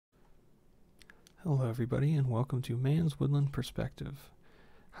Hello everybody and welcome to Man's Woodland Perspective,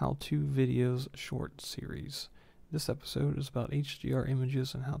 How-To Videos Short Series. This episode is about HDR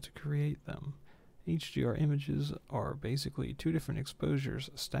images and how to create them. HDR images are basically two different exposures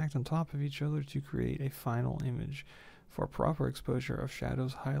stacked on top of each other to create a final image for proper exposure of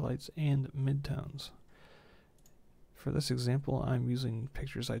shadows, highlights, and midtones. For this example, I'm using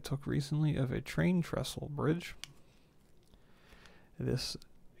pictures I took recently of a train trestle bridge. This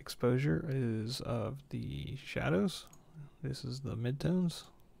exposure is of the shadows. This is the midtones.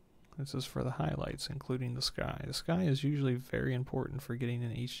 This is for the highlights, including the sky. The sky is usually very important for getting in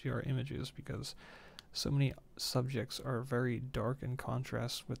HDR images because so many subjects are very dark in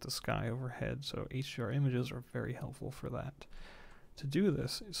contrast with the sky overhead, so HDR images are very helpful for that. To do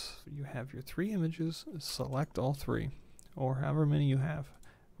this, you have your three images, select all three, or however many you have.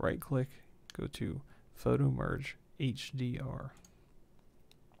 Right click, go to Photo Merge HDR.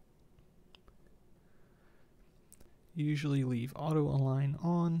 Usually leave auto align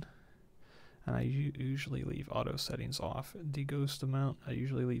on, and I usually leave auto settings off. The ghost amount I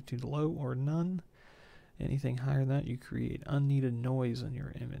usually leave to low or none. Anything higher than that, you create unneeded noise in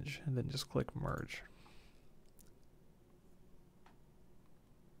your image, and then just click merge.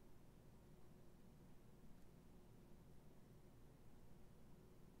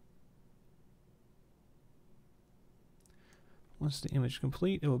 Once the image is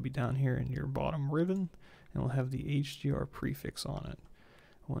complete, it will be down here in your bottom ribbon, and will have the HDR prefix on it.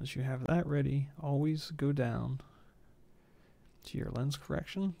 Once you have that ready, always go down to your lens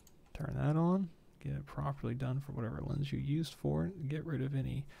correction, turn that on, get it properly done for whatever lens you used for it, get rid of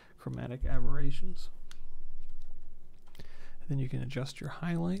any chromatic aberrations. And then you can adjust your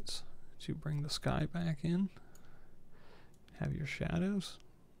highlights to bring the sky back in. Have your shadows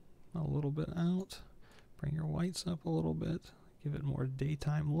a little bit out, bring your whites up a little bit, give it more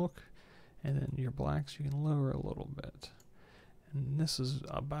daytime look, and then your blacks you can lower a little bit. And this is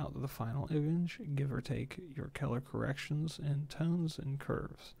about the final image, give or take your color corrections and tones and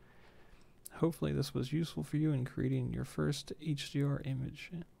curves. Hopefully this was useful for you in creating your first HDR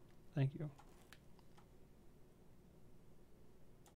image. Thank you.